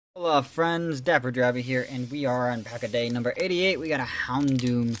Hello friends, DapperDraby here, and we are on pack a day number 88. We got a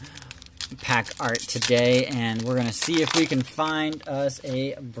Houndoom pack art today, and we're going to see if we can find us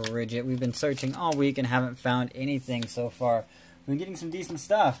a Brigette. We've been searching all week and haven't found anything so far. We've been getting some decent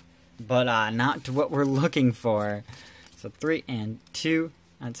stuff, but not to what we're looking for. So 3 and 2,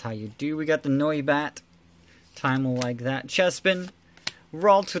 that's how you do. We got the Noibat, Time like that, Chespin,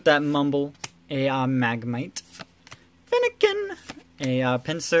 Ralts with that Mumble, a Magmite, Finnegan, a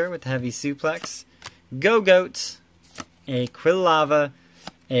Pinsir with heavy suplex, Go-Goat, a Quilava,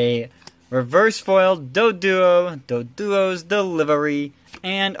 a reverse foil Doduo's delivery,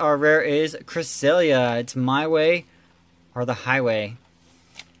 and our rare is Cresselia. It's my way or the highway,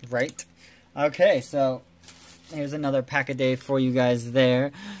 right? Okay, so here's another pack a day for you guys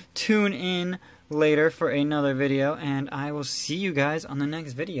there. Tune in later for another video, and I will see you guys on the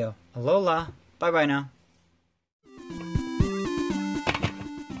next video. Alola, bye-bye now.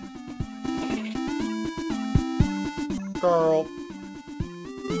 Girl.